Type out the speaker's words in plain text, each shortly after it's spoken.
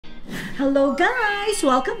Hello guys!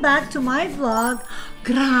 Welcome back to my vlog.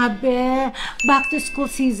 Grabe! Back to school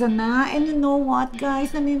season na. And you know what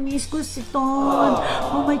guys? Namimiss ko si Ton.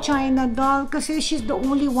 Oh, my China doll. Kasi she's the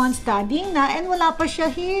only one studying na and wala pa siya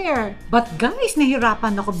here. But guys,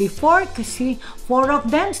 nahirapan ako before kasi 4 of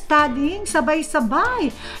them studying sabay-sabay.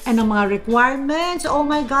 And ang mga requirements, oh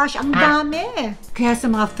my gosh, ang dami. Kaya sa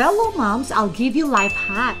mga fellow moms, I'll give you life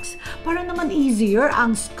hacks para naman easier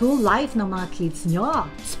ang school life ng mga kids nyo.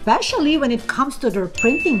 Especially when it comes to their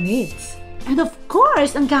printing needs. And of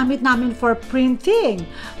course, ang gamit namin for printing,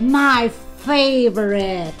 my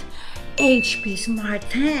favorite, HP Smart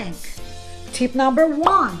Tank. Tip number 1,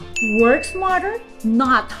 work smarter,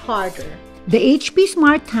 not harder. The HP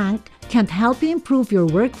Smart Tank can help you improve your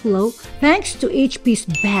workflow thanks to HP's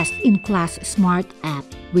best-in-class smart app,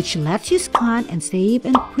 which lets you scan and save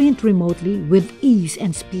and print remotely with ease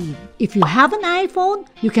and speed. If you have an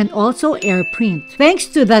iPhone, you can also AirPrint. Thanks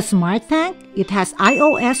to the Smart Tank, it has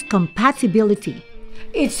iOS compatibility.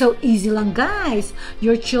 It's so easy lang guys.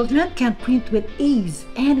 Your children can print with ease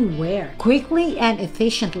anywhere, quickly and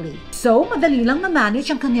efficiently. So, madali lang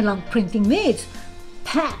na-manage ang kanilang printing needs.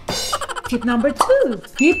 Pat! Tip number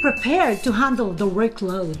 2, be prepared to handle the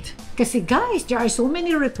workload. Kasi guys, there are so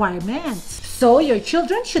many requirements. So your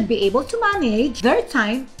children should be able to manage their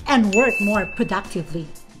time and work more productively.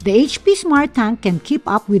 The HP Smart Tank can keep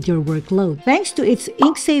up with your workload thanks to its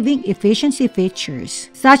ink-saving efficiency features,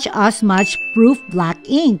 such as smudge-proof black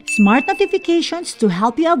ink, smart notifications to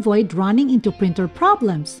help you avoid running into printer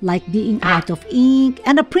problems, like being out of ink,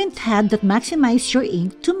 and a print head that maximizes your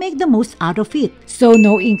ink to make the most out of it, so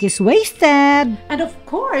no ink is wasted. And of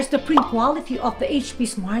course, the print quality of the HP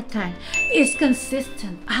Smart Tank is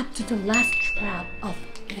consistent up to the last drop of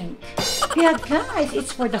ink. Yeah guys,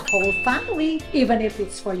 it's for the whole family, even if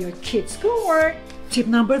it's for your kids' schoolwork. Tip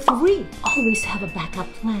number 3, always have a backup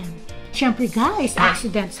plan. Siyempre guys,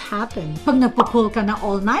 accidents happen. Pag nagpo-pull ka na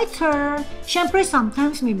all-nighter, siyempre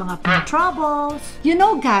sometimes may mga print troubles. You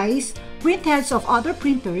know guys, printheads of other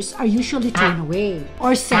printers are usually thrown away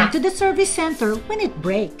or sent to the service center when it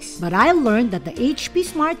breaks. But I learned that the HP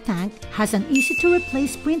Smart Tank has an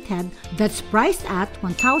easy-to-replace printhead that's priced at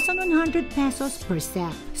 1,100 pesos per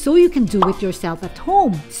set. So you can do it yourself at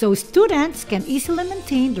home, so students can easily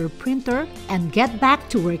maintain their printer and get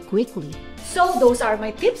back to work quickly. So those are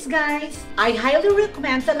my tips guys. I highly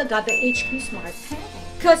recommend talaga the HP Smart Tank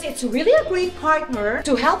because it's really a great partner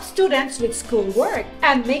to help students with schoolwork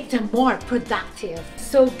and make them more productive.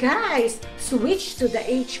 So guys, switch to the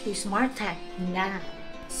HP Smart Tank now.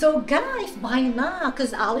 So guys, bye na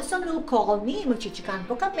because Allison will call me.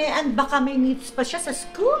 Magchichikan po kami and baka may needs pa siya sa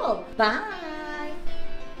school. Bye!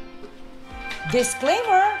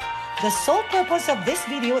 Disclaimer! The sole purpose of this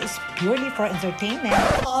video is purely for entertainment.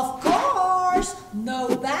 Of course! No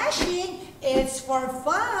bashing! It's for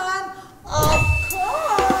fun! Of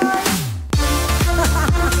course!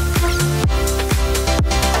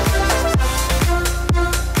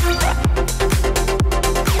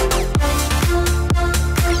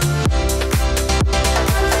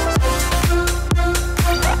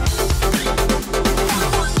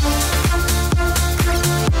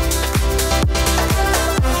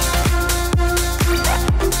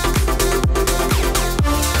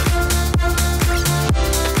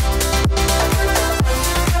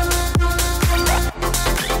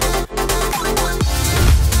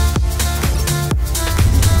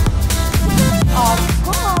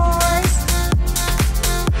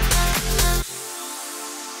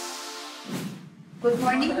 Good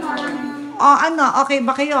morning, ma'am. Oh, ano? Okay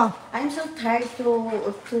ba kayo? I'm so tired to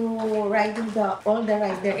riding all the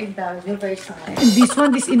rider in the riverside. And this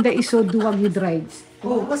one is in the Isoduwag with rides.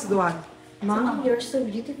 Oh, what's the one? Ma'am, you're so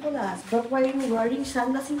beautiful but why are you wearing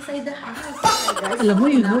sandals inside the house? Alam mo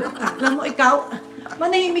yun, alam mo ikaw,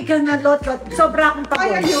 manahimik ka na lot. Sobra akong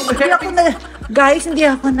pagod. Guys, hindi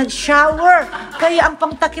ako nag-shower. Kaya ang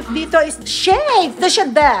pangtakip dito is shave the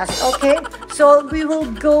desk, okay? So we will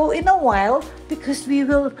go in a while because we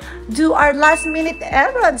will do our last minute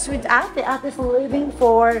errands with Ate. Ate's leaving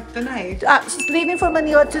for Tonight? She's leaving for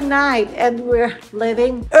Manila tonight and we're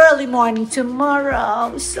leaving early morning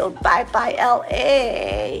tomorrow. So bye-bye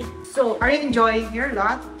LA. So, are you enjoying your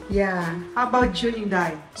lot? Yeah. How about you,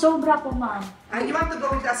 Inday? Sobra po, ma'am. You want to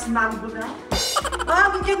go with us Malibu now?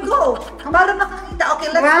 We can go. Para makakita. Okay,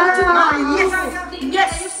 let's go to Malibu.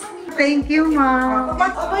 Yes. Thank you, ma'am.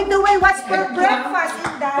 By the way, what's for breakfast,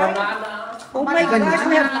 Inday? Oh my gosh,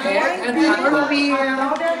 we have Banana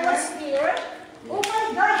here. Oh my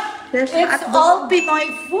gosh. There's It's all Pinoy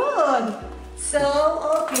food. So,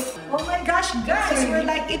 okay. Oh my gosh, guys, we're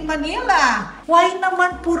like in Manila. Why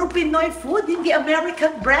naman puro Pinoy food, hindi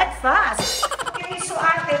American breakfast? Okay, so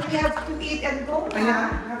ate, we have to eat and go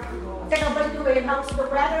na. Teka, by the way, how's the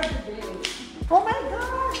weather today? Oh my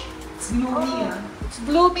gosh. It's gloomy, It's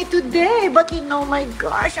gloomy today, but you know, my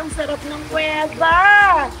gosh, ang sarap ng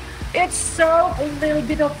weather. It's so a little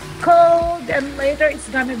bit of cold, and later it's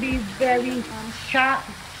gonna be very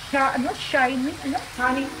shiny.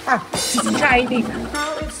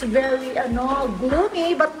 Now it's very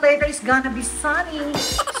gloomy, but later it's gonna be sunny.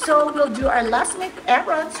 So we'll do our last minute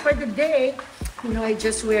errands for the day. You know, I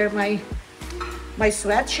just wear my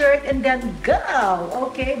sweatshirt and then go.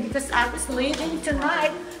 Okay, because I was leaving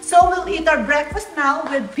tonight. So we'll eat our breakfast now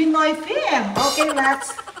with Pinoy film. Okay,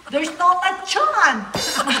 there's no lechon.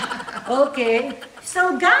 Okay.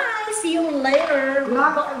 So guys, see you later. We'll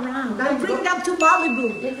go around. I'll bring them to Malibu.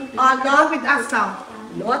 Go with us now.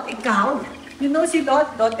 Lot, ikaw. You know si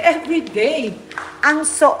Lot every day. Ang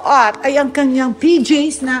suot ay ang kanyang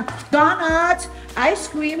PJs na donuts, ice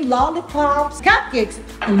cream, lollipops, cupcakes.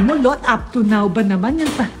 Alam mo, Lot, up to now ba naman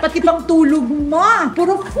yan? Pati pang tulog mo.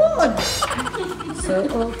 Puro food.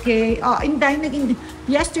 So, okay.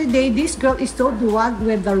 Yesterday, this girl is so duwag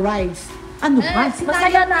with the rice. Ano ba?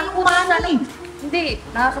 Masaya na ako. Money. Hindi,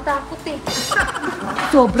 nakakatakot eh.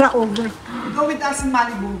 Sobra over. Go with us in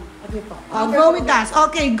Malibu. Go with us.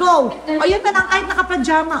 Okay, go. O yun na lang, kahit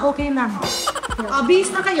naka-pajama, okay lang. Bihis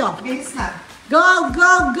na kayo. Bilis na. Go,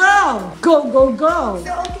 go, go. Go, go, go.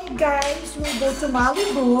 So, okay guys, we'll go to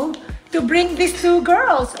Malibu to bring these two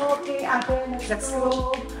girls. Okay, ate, let's go.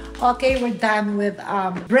 Okay, we're done with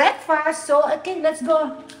breakfast. So, okay, let's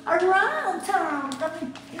go around town.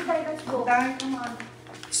 Let's go.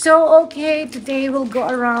 So, okay, today we'll go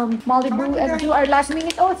around Malibu and do our last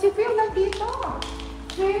minute. Oh, si Phil nandito.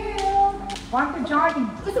 Phil! Want to join?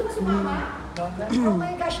 Gusto mo sumama? Oh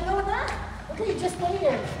my gosh, no na. Okay, just stay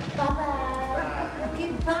here. Bye-bye. Okay,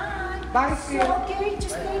 bye. Bye, Phil. So, okay,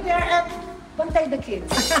 just stay there and bantay the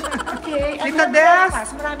kids. Okay. and Tita then Des.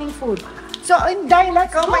 breakfast, maraming food. So, in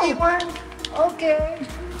let's go. maiwan. Okay.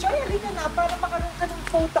 Joy, halika na para makaroon ka ng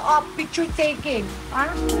photo op, picture taking.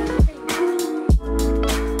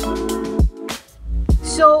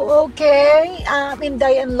 So, okay,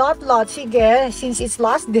 Inday and Lot, sige, since it's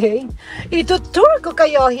last day, itutour ko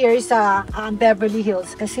kayo here sa Beverly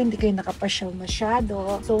Hills kasi hindi kayo nakapasyal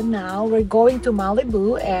masyado. So now, we're going to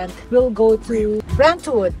Malibu and we'll go to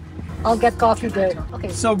Brentwood. I'll get coffee there. Okay.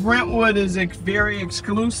 So Brentwood is very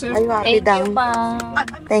exclusive, Thank you, ma'am.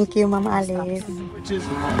 Thank you, Ma'am Alice. which is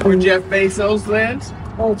where Jeff Bezos lives.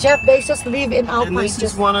 Oh, Jeff Bezos live in And Alpine. this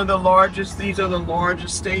is one of the largest, these are the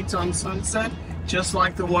largest states on Sunset, just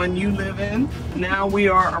like the one you live in. Now we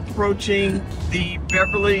are approaching the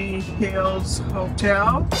Beverly Hills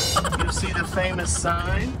Hotel. You'll see the famous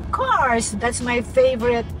sign. Of course, that's my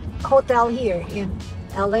favorite hotel here in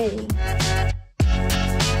LA.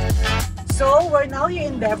 So, we're now here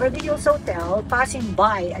in Beverly Hills Hotel, passing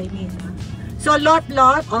by, I mean. So, Lot,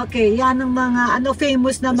 okay, yan ang mga,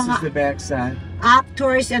 famous na This is mga the backside.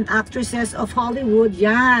 actors and actresses of Hollywood,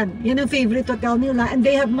 yan. Yan ang favorite hotel nila. And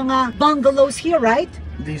they have mga bungalows here, right?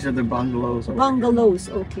 These are the bungalows. over here. Bungalows,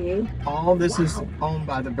 okay. All this is owned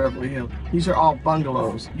by the Beverly Hills. These are all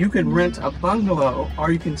bungalows. You can rent a bungalow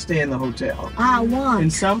or you can stay in the hotel. One.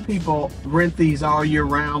 And some people rent these all year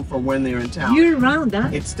round for when they're in town. Year round,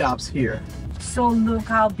 huh? It stops here. So, look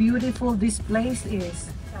how beautiful this place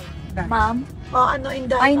is. Ma'am,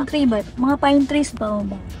 Inday? pine tree ba? Mga pine trees ba?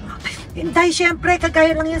 Inday, syempre,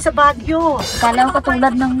 kagaya lang yan sa Baguio. Kala ko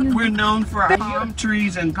katulad ng yun. We're known for our palm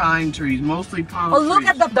trees and pine trees, mostly palm Oh, trees. look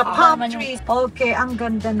at the palm naman trees. Okay, ang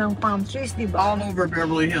ganda ng palm trees, di ba? All over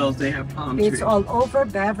Beverly Hills, they have palm It's trees. all over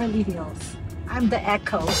Beverly Hills. I'm the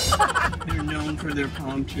echo. They're known for their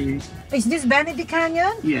palm trees. Is this Benedict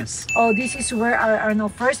Canyon? Yes. Oh, this is where our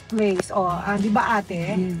first place. Oh, di ba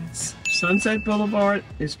ate? Yes. Sunset Boulevard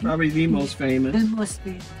is probably the most famous. The most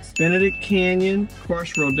famous. Benedict Canyon, of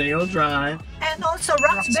course, Rodeo Drive. And also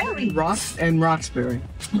Roxbury. Roxbury.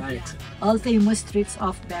 Right. All famous streets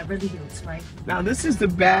of Beverly Hills, right? Now this is the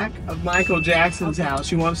back of Michael Jackson's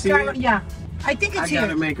house. You want to see it? Yeah. I think it's I gotta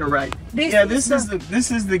here. make a right. This Yeah, is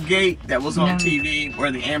this is the gate that was on Yeah. TV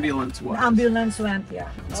where the ambulance was. The ambulance went,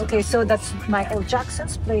 yeah. Okay, so that's Michael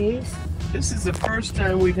Jackson's place This is the first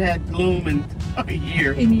time we've had gloom in a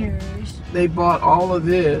year. in years. They bought all of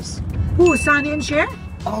this. Who, Sonny and Cher?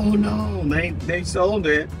 Oh no, they sold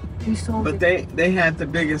it, They sold but it. they had the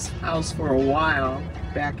biggest house for a while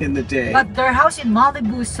back in the day. But their house in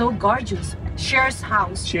Malibu is so gorgeous. Cher's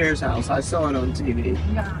house. Cher's house. I saw it on TV.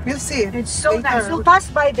 Yeah. We'll see. It's so Later. nice. We'll pass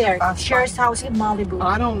by there. Pass Cher's house in Malibu.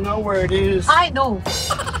 I don't know where it is. I know.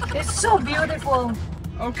 It's so beautiful.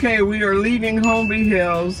 Okay, we are leaving Holmby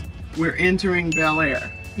Hills. We're entering Bel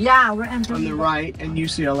Air Yeah, we're on entering. the right and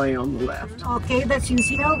UCLA on the left. Okay, that's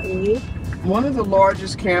UCLA. One of the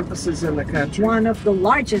largest campuses in the country. One of the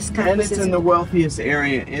largest And it's campuses. in the wealthiest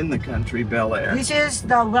area in the country, Bel Air. This is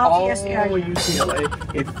the wealthiest All area.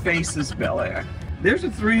 UCLA, it faces Bel Air. There's a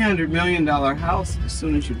 $300 million house as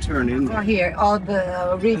soon as you turn in Oh, there. here, all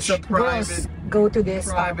the rich It's a girls private- go to this.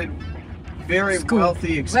 Private, very School.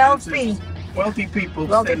 wealthy, expensive. Wealthy. Wealthy people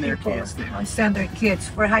Wealthy send their people kids there. send their kids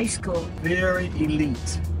for high school. Very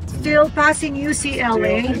elite. Still passing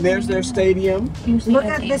UCLA. And there's their stadium Look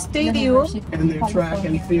at the stadium. and their track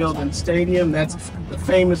and field and stadium. That's the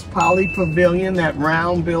famous Poly Pavilion, that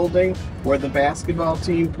round building where the basketball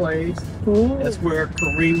team plays. Ooh. That's where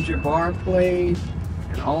Kareem Jabbar played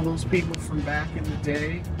and all those people from back in the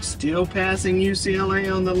day. Still passing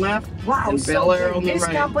UCLA on the left Wow, and so Bel Air big. on the This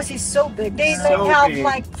right. campus is so big. They So have big.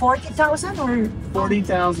 like 40,000 or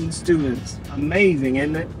 40,000 students. Amazing,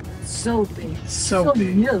 isn't it? so big. So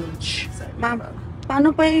big. huge. Ma'am,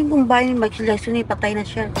 paano pa yung kung bayan mag-selection eh, patay na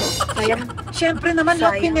siya. Kaya, Siyempre naman,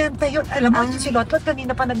 Sayang. kinenta yun. Alam mo, si Lotot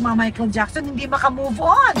kanina pa nagma-Michael Jackson, hindi makamove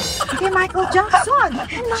on. Hindi Michael Jackson.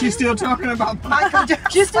 She's still talking about Michael Jackson.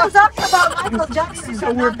 She's still talking about Michael Jackson.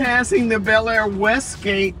 So we're passing the Bel Air West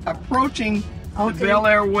Gate, approaching the Okay. Bel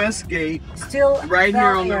Air West Gate, Still right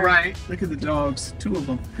here on the Bel Air. right. Look at the dogs, two of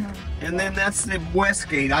them. And then that's the West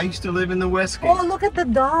Gate. I used to live in the West Gate. Oh, look at the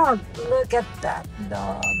dog. Look at that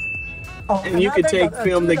dog. Oh, And you can another take dog,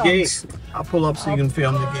 film two the dogs. gate. I'll pull up so you can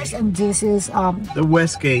film the gate. And this is The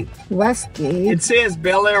West Gate. Westgate. It says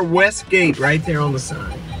Bel Air West Gate right there on the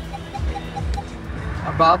sign.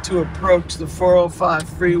 About to approach the 405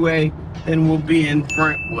 freeway, then we'll be in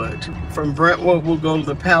Brentwood. From Brentwood, we'll go to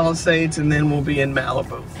the Palisades, and then we'll be in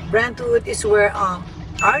Malibu. Brentwood is where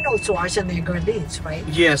Arnold Schwarzenegger lives, right?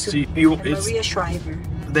 Yes, And it's, Maria Shriver.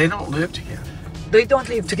 they don't live together. They don't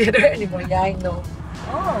live together anymore. Yeah, I know.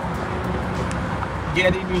 Oh,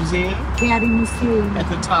 Getty Museum Getty Museum. at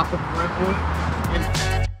the top of Brentwood.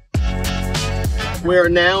 We're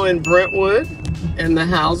now in Brentwood, and the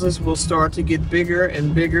houses will start to get bigger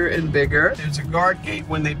and bigger and bigger. There's a guard gate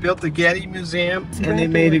when they built the Getty Museum, and they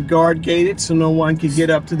made it guard gated so no one could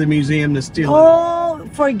get up to the museum to steal it. Oh,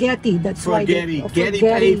 for Getty. That's For why Getty. they, for Getty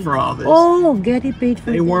paid for all this. Oh, Getty paid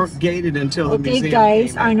for They this. weren't gated until the Okay, museum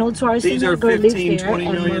guys, came in. Arnold Schwarzenegger These are lives 15, there, $20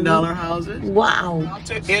 and million Maria- houses. Wow.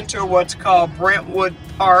 To enter what's called Brentwood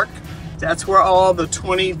Park, that's where all the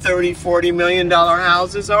 20, 30, $40 million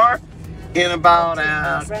houses are, in about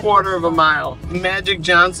a quarter of a mile. Magic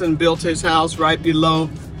Johnson built his house right below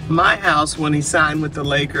my house when he signed with the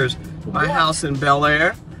Lakers. My house in Bel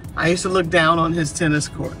Air. I used to look down on his tennis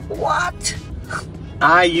court. What?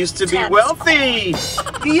 I used to be Tennis wealthy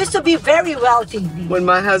You used to be very wealthy. when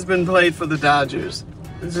my husband played for the Dodgers.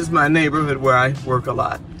 This is my neighborhood where I work a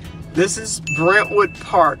lot. This is Brentwood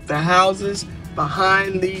Park, the houses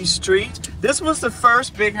behind these streets. This was the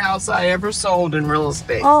first big house I ever sold in real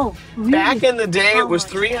estate. Oh, really? Back in the day, How it was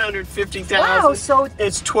much? 350,000. Wow, so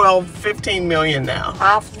It's 12, 15 million now.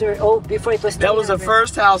 after, before it was That was the 300.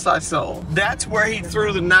 first house I sold. That's where he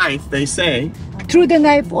threw the knife, they say, Through the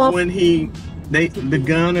knife of when the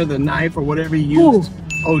gun or the knife or whatever he Who? used.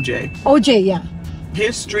 OJ. OJ, yeah.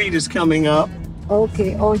 His street is coming up.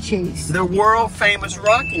 Okay, OJ's. The world famous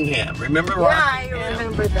Rockingham. Remember Yeah, I Rockingham?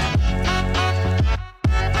 remember that.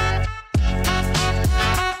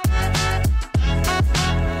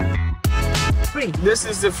 This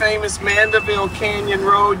is the famous Mandeville Canyon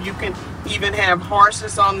Road. You can even have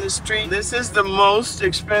horses on the street. This is the most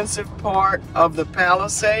expensive part of the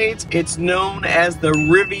Palisades. It's known as the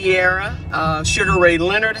Riviera. Sugar Ray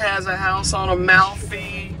Leonard has a house on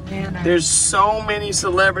Amalfi. There's so many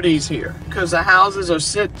celebrities here because the houses are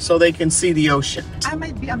set so they can see the ocean. I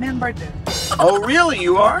might be a member there. Oh, really?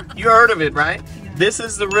 You are? You heard of it, right? This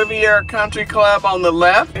is the Riviera Country Club on the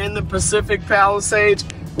left in the Pacific Palisades.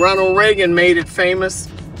 Ronald Reagan made it famous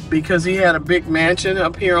because he had a big mansion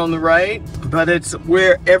up here on the right. But it's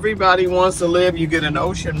where everybody wants to live. You get an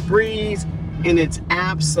ocean breeze, and it's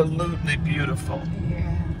absolutely beautiful.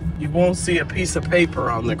 You won't see a piece of paper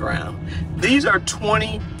on the ground. These are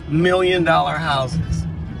 $20 million houses.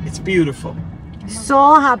 It's beautiful.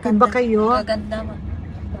 So, happy ba kayo? Maganda man.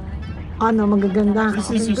 Ano, magaganda.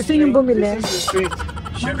 This is the Gusto nyo street. bumili? This is the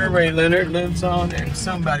street Sugar Ray Leonard lives on, and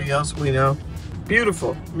somebody else we know.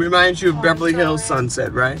 Beautiful. Reminds you of Beverly Hills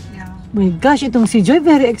Sunset, right? My gosh, itong si Joy,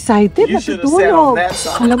 very excited. You should have sat on Natutulog. that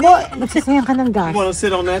side. Alam mo, nagsasayang ka ng gas. You want to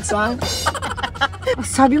sit on that side?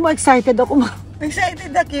 Sabi mo, excited ako. Excited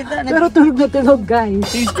na kita. Pero tulog na tulog, guys.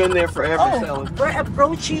 He's been there forever selling. We're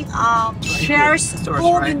approaching Cher's Store's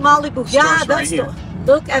home right. in Malibu. Yeah, Store's that's right here.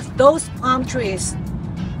 look at those palm trees.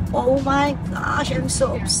 Oh my gosh, I'm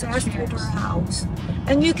so obsessed with her house.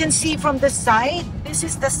 And you can see from the side, this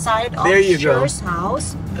is the side of There you go. Cher's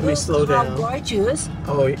house. Let me Look slow how down. gorgeous.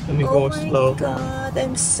 Oh, let me Oh go my slow. God,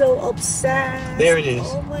 I'm so obsessed. There it is.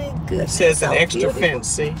 Oh my It goodness. says an how extra beautiful. fence,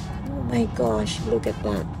 see? Oh my gosh, look at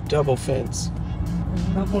that. Double fence.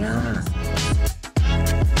 Yeah.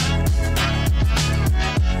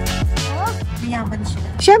 Mayaman siya.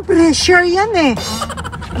 Siyempre, sure yan eh.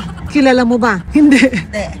 Kilala mo ba? Hindi.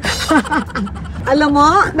 Hindi. Alam mo,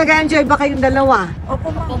 nag-enjoy ba kayong dalawa? Opo,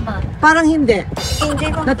 ma'am. Parang hindi. Enjoy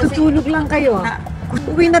ko kasi. Natutulog lang kayo.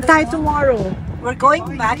 Uwi na tayo tomorrow. We're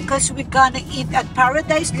going back because we're gonna eat at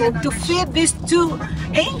Paradise Cove to feed these two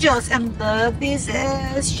angels. And look, this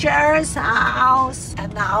is Cher's house. And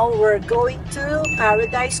now we're going to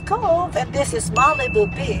Paradise Cove. And this is Malibu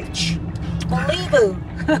Beach. Malibu.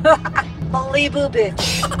 Malibu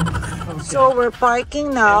Beach. So we're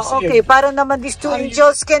parking now. Okay, para naman these two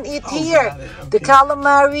angels can eat here. The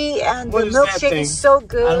calamari and What the is that milkshake thing? is so I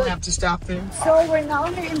don't good. have to stop there. So we're now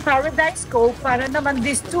here in Paradise Cove para naman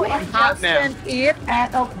these two angels now. can eat.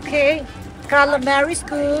 And okay, calamari is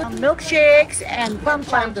good, milkshakes and plum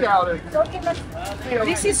chowder. So okay,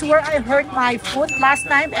 this is where I hurt my foot last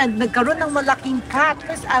time and nagkaroon ng malaking cut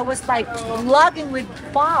because I was like vlogging with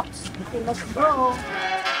Pops. Okay, let's go.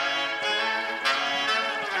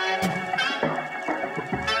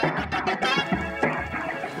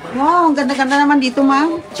 Wow, ang ganda-ganda naman dito,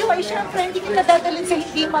 ma'am. Joy, syempre, hindi kita dadalhin sa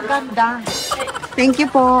hindi maganda. Thank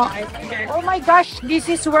you po. Oh my gosh,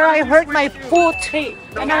 this is where I hurt my foot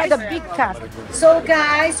and I had a big cut. So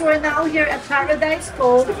guys, we're now here at Paradise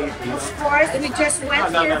Cove. Of course, we just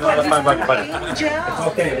went here for this angel.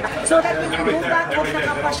 So that we can go back kung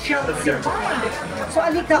nakapasyal si Boy. So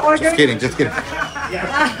alika, order. Just kidding.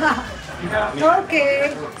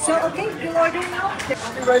 Okay, so okay, you order now.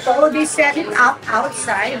 So they set it up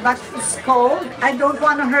outside, but it's cold. I don't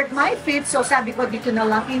want to hurt my feet, so sabi ko dito na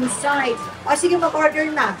lang inside. O sige, mag-order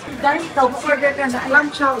na. Dahil ikaw, mag-order ka na.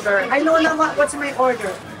 Lamb chowder. I know na what's my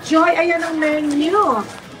order. Joy, ayan ang menu.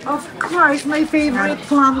 Of course, my favorite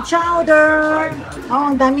clam chowder. Oh,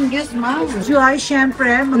 ang daming juice, ma'am. Joy,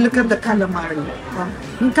 syempre, look at the calamari.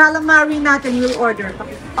 Yung calamari natin, you'll order.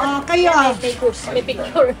 Kayo, May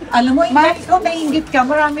picture. alam mo, ikaw nainggit ka,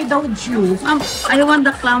 marami daw juice. I want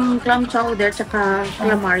the clam chowder tsaka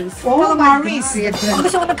calamaris. Calamaris. Ang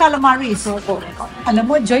gusto ko ng calamaris. Alam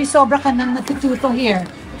mo, Joy, sobra ka nang natututo here.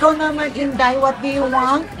 Ikaw naman, Inday, what do you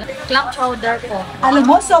want? Clam chowder po. Alam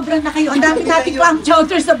mo, sobra na kayo. Ang dami nating clam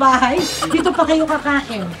chowder sa bahay. Dito pa kayo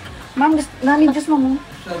kakain. Ma'am, daming juice, ma'am.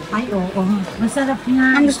 Ay, oo. Masarap nga.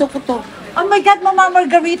 Ma'am, gusto ko to. Oh my God, Mama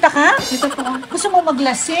Margarita ka? Ito po. Gusto mo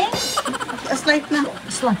maglasing? Slight na.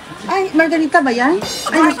 Isla. Ay, margarita ba yan?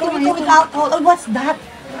 Ay, gusto ko Margarita with alcohol. Oh, what's that?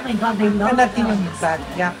 Oh my God, I love Natin that. yung bag.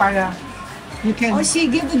 Yeah, para you can... Oh,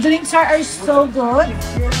 sige, the drinks are so good.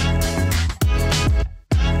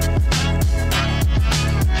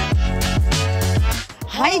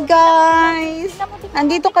 Hi guys!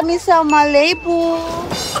 Nandito kami sa Malibu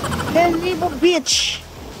Beach.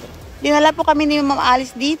 Dinala po kami ni Ma'am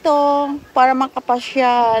Alice dito para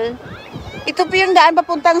makapasyal. Ito po yung daan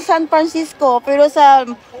papuntang San Francisco, pero sa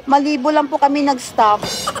Malibu lang po kami nag-stop.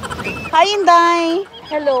 Hi Inday!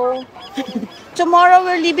 Hello. Tomorrow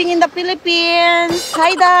we're leaving in the Philippines.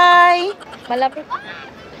 Hi Day! Malapit.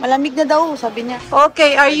 Malamig na daw, sabi niya.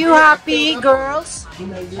 Okay, are you happy, girls?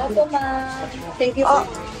 Opo, ma'am. Thank you Oh,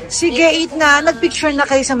 sige, eat na. Nagpicture na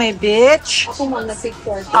kayo sa may beach. po, ma'am, na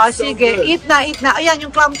picture. Sige, eat na, eat na. Ayan, yung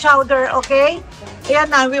clam chowder, okay? Ayan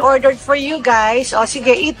na, we ordered for you guys. Sige,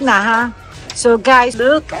 eat na, ha? So, guys,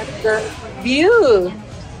 look at the view.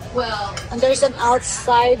 Well, And there's an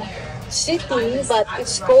outside city, but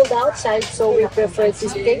it's cold outside, so we prefer to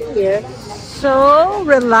stay here. So,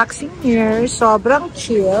 relaxing here. Sobrang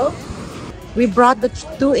chill. We brought the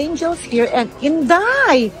two angels here and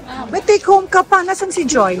Inday! May take home ka pa. Nasaan si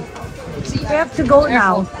Joy? We have to go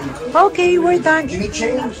now. Okay, we're done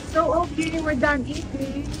eating. So, okay, we're done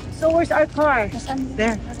eating. So, where's our car?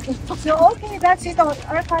 There. So, okay, that's it. Our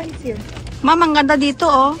car is here. Ma'am, ang ganda dito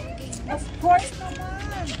oh. Of course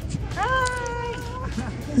naman. Hi!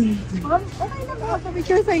 Okay lang ako sa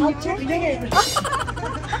picture sa YouTube.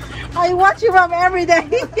 I watch you from every day.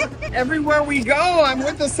 Everywhere we go, I'm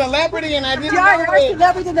with a celebrity and I didn't Yeah, know you're a it.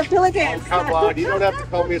 celebrity in the Philippines. Come on, you don't have to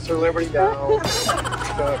call me a celebrity now.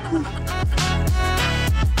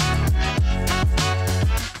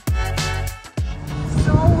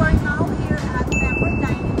 So we're now here at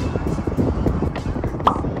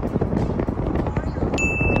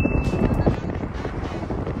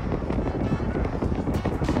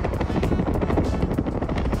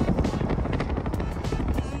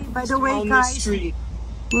By the way, on guys, this street.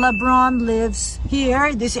 LeBron lives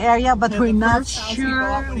here, this area, but And we're the not first house he sure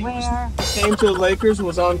bought when he where. Came to the Lakers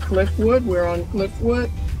was on Cliffwood. We're on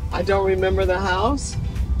Cliffwood. I don't remember the house.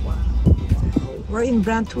 We're in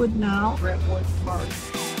Brentwood now. Brentwood Park.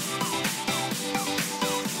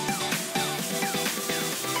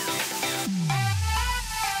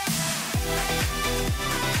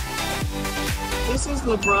 This is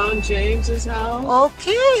LeBron James's house.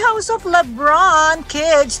 Okay, House of LeBron,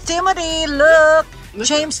 kids. Timothy, look.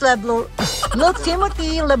 James LeBron. Look,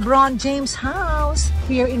 Timothy, LeBron James' house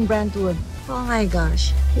here in Brentwood. Oh my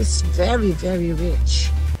gosh, he's very, very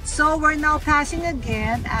rich. So we're now passing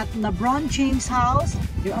again at LeBron James' house.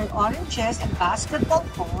 There are oranges and basketball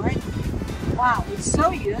court. Wow, it's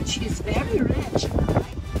so huge. He's very rich.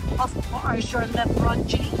 Of course, you're LeBron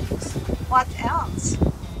James. What else?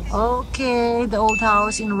 Okay, the old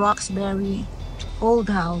house in Roxbury. Old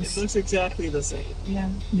It house. looks exactly the same.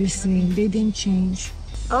 Yeah, the same. They didn't change.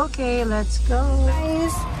 Okay, let's go.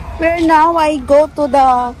 Guys, where now I go to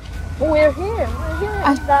the... We're here. We're here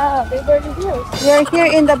in the Beverly Hills. We're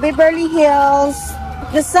here in the Beverly Hills.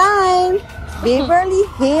 The sign, Beverly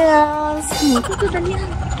Hills. Ito,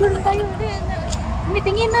 dalihan. Turun tayo.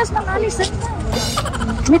 Mitingin na sa mga alisan na.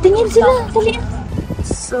 Mitingin sila. Dalihan.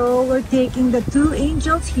 So we're taking the two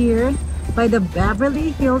angels here by the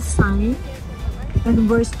Beverly Hills sign. And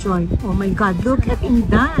where's Joy? Oh my God, look at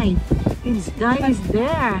Inday. Inday is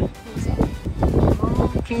there.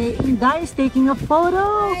 Okay, Inday is taking a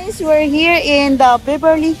photo. Guys, we're here in the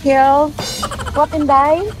Beverly Hills. What,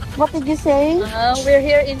 Inday? What did you say? We're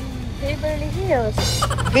here in Beverly Hills.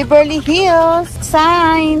 Beverly Hills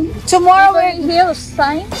sign. Tomorrow Beverly Hills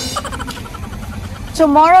sign.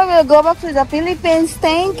 Tomorrow we'll go back to the Philippines.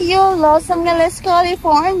 Thank you, Los Angeles,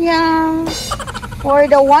 California, for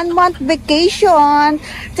the 1 month vacation.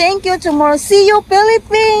 Thank you. Tomorrow, see you,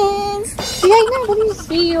 Philippines.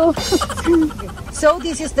 See you. So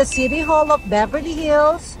this is the City Hall of Beverly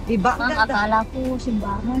Hills. Diba? Ang Ma'am, ganda. akala ko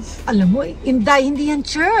simbahan. Alam mo, Inday, hindi yan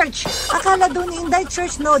church. Akala doon Inday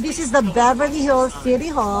church. No, this is the Beverly Hills City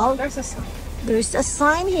Hall. There's a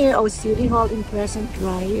sign here. Oh, City Hall in Crescent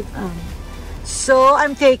Drive. So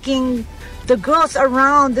I'm taking the girls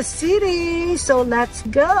around the city. So let's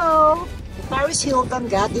go. Paris Hilton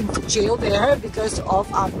got into jail there because of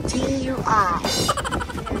a DUI.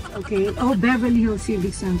 Okay. Oh, Beverly Hills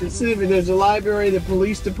Civic Center. There's a library, the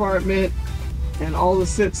police department, and all the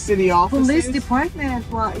city offices. Police department.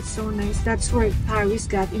 Wow, it's so nice. That's where Paris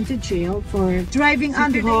got into jail for driving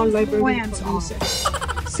under Hall, the library, influence police.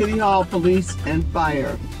 of. City Hall, police, and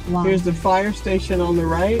fire. Wow. Here's the fire station on the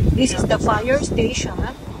right. This is the fire station.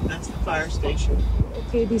 That's the fire station.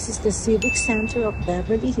 Okay, this is the Civic Center of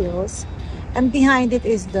Beverly Hills. And behind it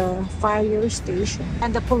is the fire station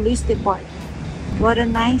and the police department. What a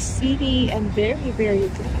nice city and very, very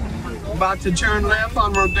good. About to turn left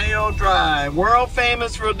on Rodeo Drive. World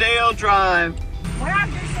famous Rodeo Drive. Why are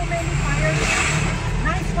there so many fire trucks?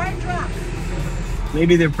 Nice fire truck.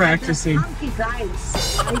 Maybe they're practicing. Funky guys.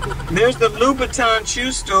 There's the Louboutin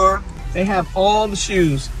shoe store. They have all the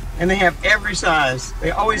shoes and they have every size.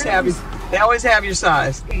 They always have your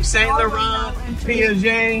size. Saint Laurent,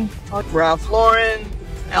 Piaget, Ralph Lauren,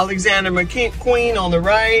 Alexander McQueen on the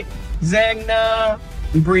right, Zegna,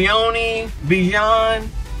 Brioni, Bijan,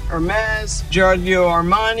 Hermes, Giorgio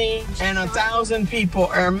Armani, and 1,000 people.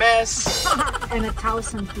 Hermes. And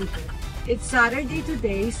 1,000 people. It's Saturday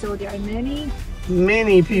today, so there are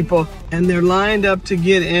Many people, and they're lined up to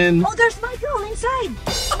get in. Oh, there's Michael inside.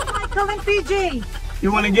 Oh, Michael and PJ.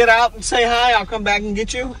 You want to get out and say hi? I'll come back and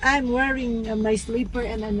get you. I'm wearing my sleeper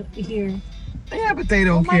and I'm here. Yeah, but they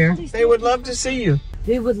don't care. They would love to see you.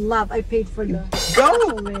 They would love. I paid for the Go.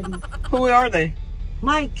 already. Who are they?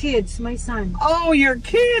 My kids, my son. Oh, your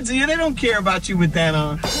kids. Yeah, they don't care about you with that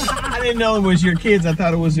on. I didn't know it was your kids. I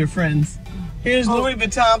thought it was your friends. Here's Louis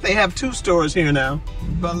Vuitton. They have 2 stores here now.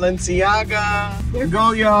 Balenciaga,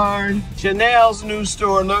 Goyard, Chanel's new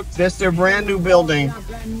store. Look, that's their brand new building. Yeah,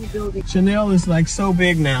 brand new building. Chanel is like so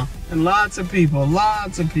big now. And lots of people,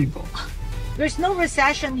 lots of people. There's no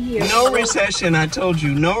recession here. No recession, I told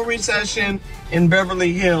you. No recession in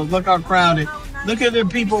Beverly Hills. Look how crowded. Look at the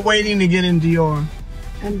people waiting to get in Dior.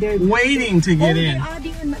 And they're Waiting to get in.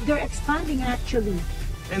 They're expanding actually.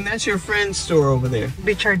 And that's your friend's store over there.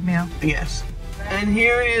 Richard Mill. Yes. And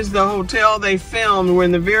here is the hotel they filmed. We're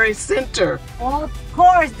in the very center. Of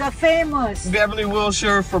course, the famous Beverly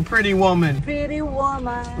Wilshire for Pretty Woman. Pretty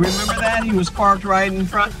Woman. Remember that? He was parked right in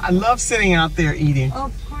front. I love sitting out there eating.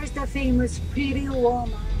 Of course, the famous Pretty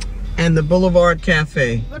Woman. And the Boulevard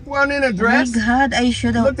Cafe. Look, one in a dress. Oh my God, I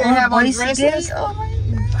should have Look, they have on boys dresses. gay. Oh my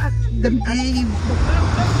God, the babe.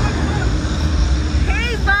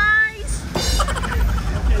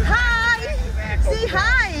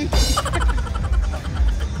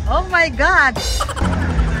 my God!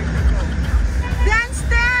 Dance,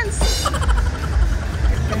 dance!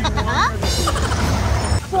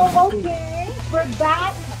 So, okay, we're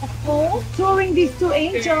back at home, touring these two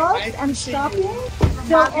angels and shopping.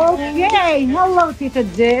 So, okay, hello, Tita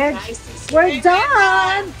Dix. We're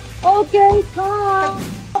done. Okay, come.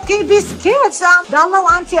 Okay, these kids, Dalo,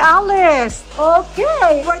 Auntie Alice.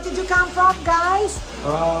 Okay, where did you come from, guys?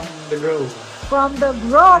 From the Grove. From the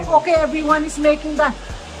Grove. Okay, everyone is making that.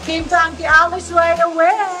 Came to Auntie Alice right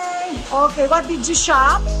away. Okay, what did you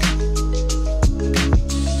shop?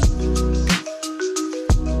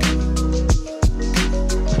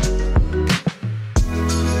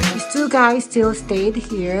 Two guys still stayed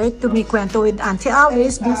here to make kwento with Auntie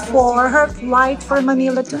Alice before her flight for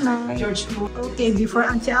Manila tonight. Okay, before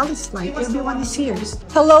Auntie Alice's flight, everyone is here.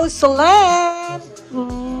 Hello, Solen!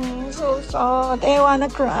 So sad. I wanna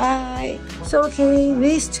cry. So okay,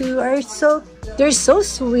 these two are they're so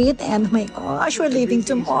sweet, and my gosh, we're leaving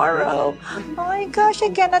tomorrow. Oh my gosh, I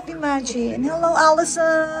cannot imagine. Hello,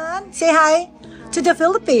 Allison. Say hi to the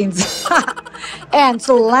Philippines. And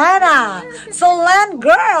Solana, Solan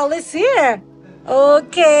girl is here.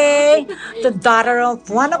 Okay, the daughter of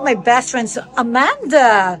one of my best friends,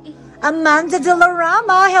 Amanda de la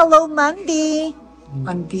Rama. Hello, Mandy.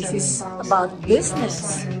 And this is about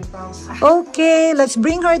business. Okay, let's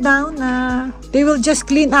bring her down. They will just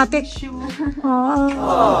clean attic.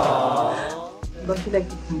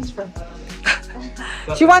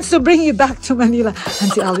 She wants to bring you back to Manila.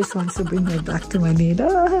 Auntie Alice wants to bring her back to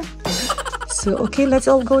Manila. So, okay, let's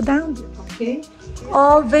all go down. Okay.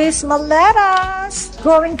 All these maletas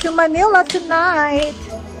going to Manila tonight.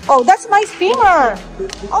 Oh, that's my spinner.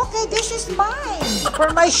 Okay, this is mine for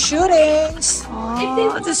my shootings. Oh,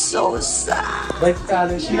 this is so sad. We'll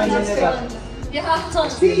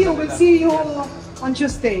see you on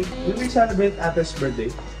Tuesday. Will we celebrate Ate's birthday?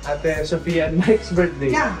 Ate Sophia and Mike's birthday?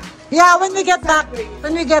 Yeah, when we get back.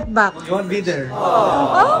 When we get back. You won't be there.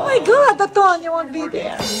 Oh my God, Aton, you won't be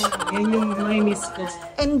there. Yan yung may miss ko.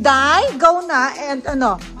 And Dai, go na, and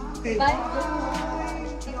ano? Okay.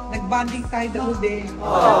 Nag-bonding tayo the whole day.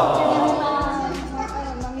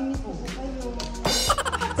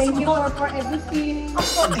 Thank you for everything.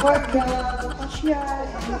 For the cashier.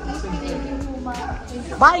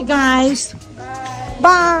 Bye, guys.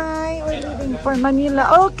 Bye. We're leaving for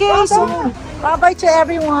Manila. Okay, so bye-bye to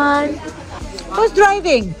everyone. Who's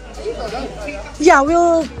driving? Yeah,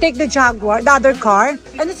 we'll take the Jaguar, the other car,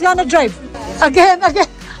 and it's gonna drive. Again.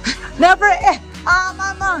 Never,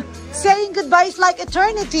 Mama, saying goodbye is like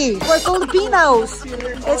eternity for Filipinos.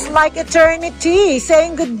 It's like eternity,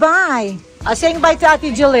 saying goodbye. Saying bye to Ate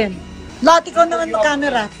Jillian. Lahat ikaw naman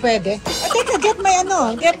camera, pwede. Teka, get my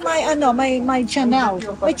channel.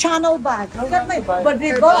 My channel bag. Get my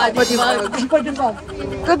body bag.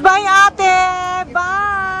 Goodbye, Ate.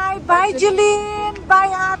 Bye. Bye, Jeline. Bye,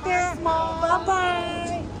 Ate.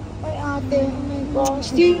 Bye-bye. Bye, Ate. Oh my gosh.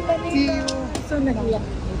 See you, Manila. So nag-iyak.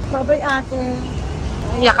 Bye-bye, Ate.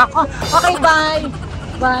 Iyak ako. Okay, bye.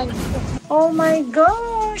 Bye. Oh my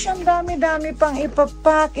gosh. Ang dami-dami pang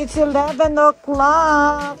ipapak. It's 11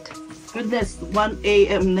 o'clock. Goodness, 1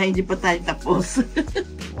 a.m. na hindi pa tayo tapos.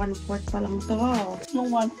 1/4 pa lang to.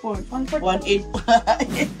 Nung 1/4. 1/8 pa.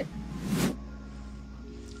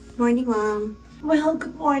 Morning, Mom. Well,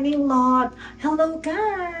 good morning, Laude. Hello,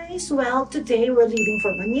 guys. Well, today we're leaving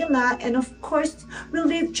for Manila, and of course,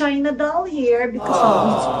 we'll leave China Doll here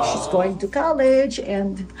because she's going to college,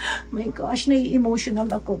 and my gosh,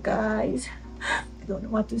 nai-emotional ako, guys. I don't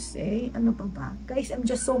know what to say. Ano pa ba? Guys, I'm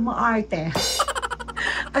just so maarte.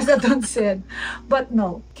 As Adon said. But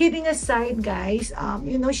no, kidding aside, guys,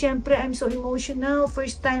 you know, syempre, I'm so emotional.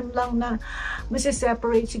 First time lang na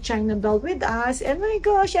masiseparate si China Doll with us. And my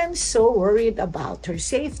gosh, I'm so worried about her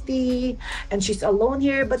safety. And she's alone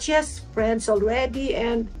here, but she has friends already.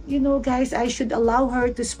 And, you know, guys, I should allow her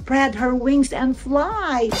to spread her wings and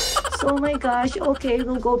fly. So, my gosh, okay,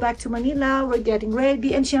 we'll go back to Manila. We're getting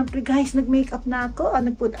ready. And syempre, guys, nag-makeup na ako.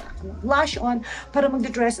 Nag-put blush on para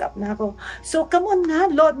mag-dress up na ako. So, come on na,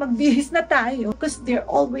 Lord, magbihis na tayo. Because they're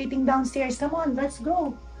all waiting downstairs. Come on, let's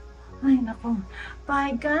go. Ay, nako.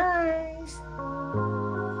 Bye, guys.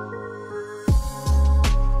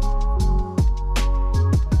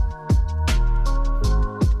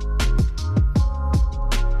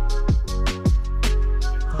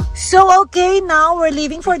 So, okay, now we're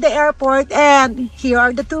leaving for the airport, and here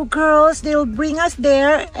are the two girls. They'll bring us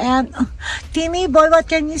there. And Timmy, boy, what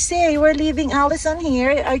can you say? We're leaving Allison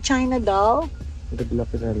here, our China Doll. Good luck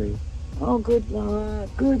in LA. Oh, good luck.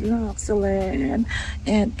 Good luck, Solen.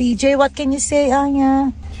 And PJ, what can you say,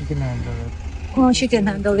 Anya? She can handle it. Oh, she can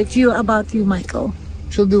handle it. About you, Michael.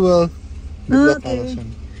 She'll do well. Good luck, Okay.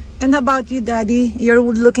 Allison. And how about you, Daddy? You're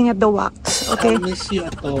looking at the wax. Okay. I miss you,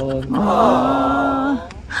 Aton.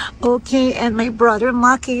 Okay, and my brother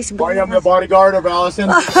Maki is I am the bodyguard of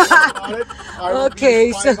Allison.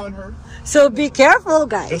 Okay, so be careful,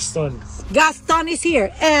 guys. Gaston. Gaston is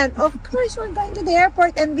here, and of course we're going to the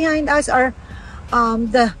airport, and behind us are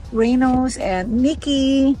the Renos and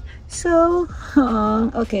Nikki. So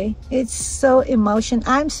okay, it's so emotion.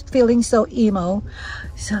 I'm feeling so emo.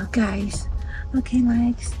 So guys, okay,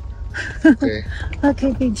 Mike's. Okay.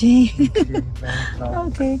 Okay, PJ.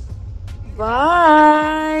 Okay.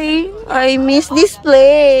 Bye! I miss this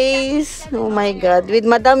place. Oh my God. With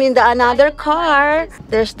Madam in the another car.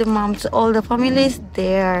 There's the moms. All the family is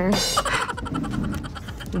there.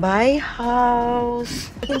 Bye, house.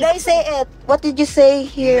 Did I say it? What did you say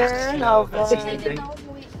here?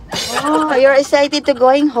 Oh, you're excited to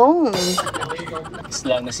going home.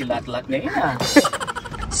 Slow na si Lat-Lat na yun ah.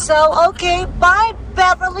 So, okay, bye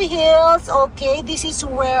Beverly Hills. Okay, this is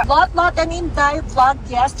where Lot and Inday vlogged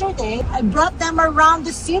yesterday. I brought them around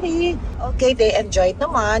the city. Okay, they enjoyed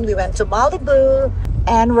naman. We went to Malibu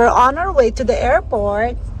and we're on our way to the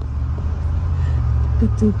airport. The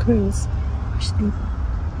two girls are sleeping.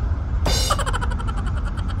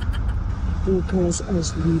 The two girls are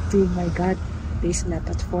sleeping. My God, they slept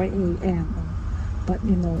at 4 a.m. But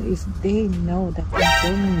you know, if they know that I'm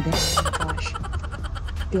filming them, oh my gosh,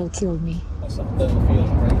 they'll kill me.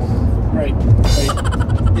 Right.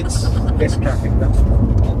 It's less traffic now.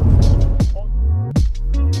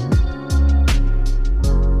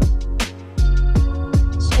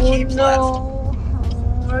 Oh no,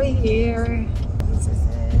 we're here. This is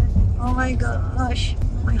it. Oh my gosh,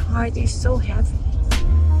 my heart is so heavy.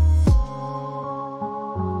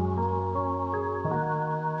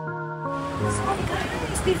 So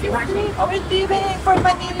guys, we're leaving for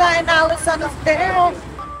Manila and Allison is there.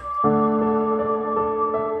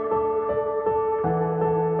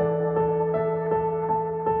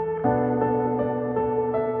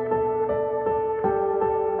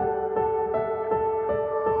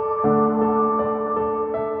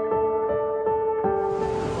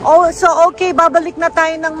 Oh, so okay, babalik na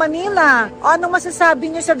tayo ng Manila. Anong masasabi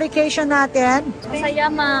niyo sa vacation natin?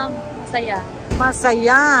 Masaya, ma'am. Masaya.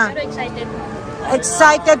 Masaya. Pero excited.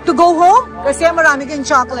 Excited to go home? Kasi marami kang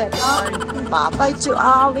chocolate. Bye-bye to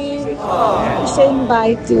Ali. Saying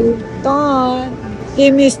bye to Don.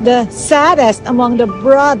 Him is the saddest among the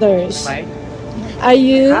brothers. Are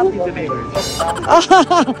you?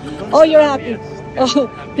 Oh, you're happy. Oh,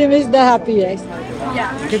 him is the happiest.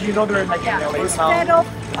 Yeah. Because you know they're like in LA Instead of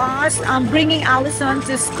us bringing Allison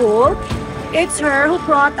to school, it's her who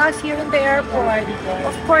brought us here in the airport.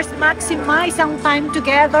 Of course, maximize ang time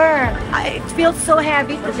together. It feels so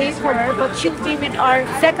heavy to leave her, but she'll be with our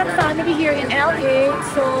second family here in LA,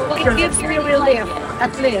 so it gives me relief,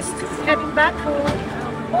 at least. Heading back home.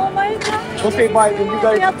 Oh my gosh. We'll say bye when you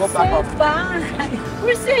guys we have go back said up. bye.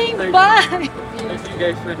 We're saying bye. Thank you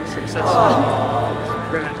guys for the success.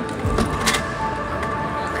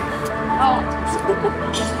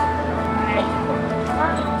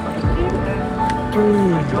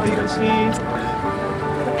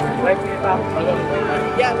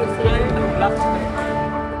 Yeah, we'll see.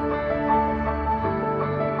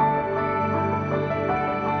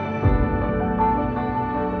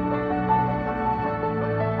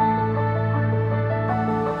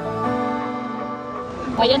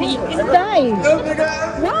 Ayan, Inday.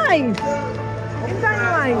 Why?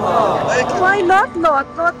 Inday, why? Why Lot? Lot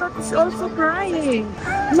is also crying.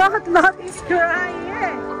 Lot is crying.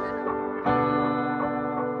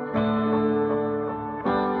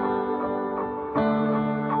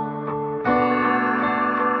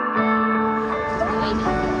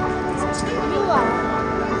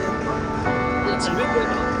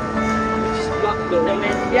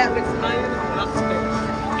 Yeah, it's mine.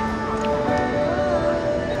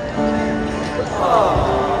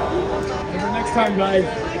 Next time, guys.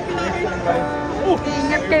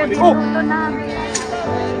 Ingat kayo, binuto namin.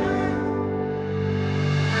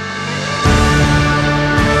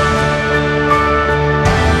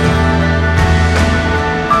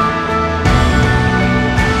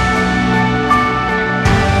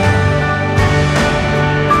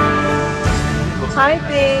 Hi,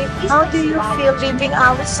 babe. How do you feel leaving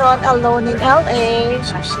Allison alone in LA?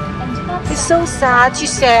 It's so sad. She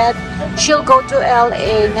said she'll go to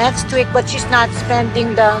LA next week, but she's not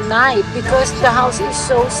spending the night because the house is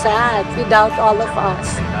so sad without all of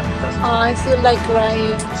us. Oh, I feel like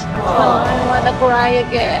crying. Oh, I wanna cry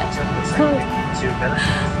again.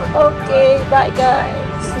 Okay, bye guys.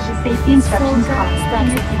 Safety instructions are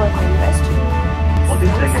standard for the restroom. お手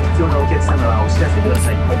伝いが必要なお客様はお知らせくだ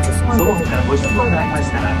さい。その他ご質問がありまし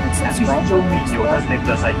たら、タクシー乗務員にお尋ねく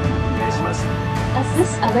ださい。お願いします。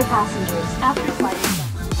Assist other passengers after flight is done.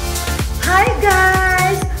 Hi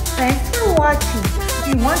guys! Thanks for watching.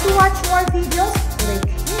 If you want to watch more videos, click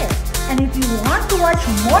here. And if you want to watch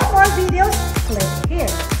more videos, click here.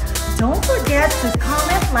 Don't forget to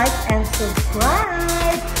comment, like, and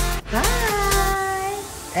subscribe. Bye!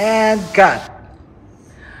 And cut.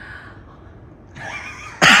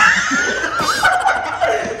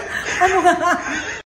 Ano ba?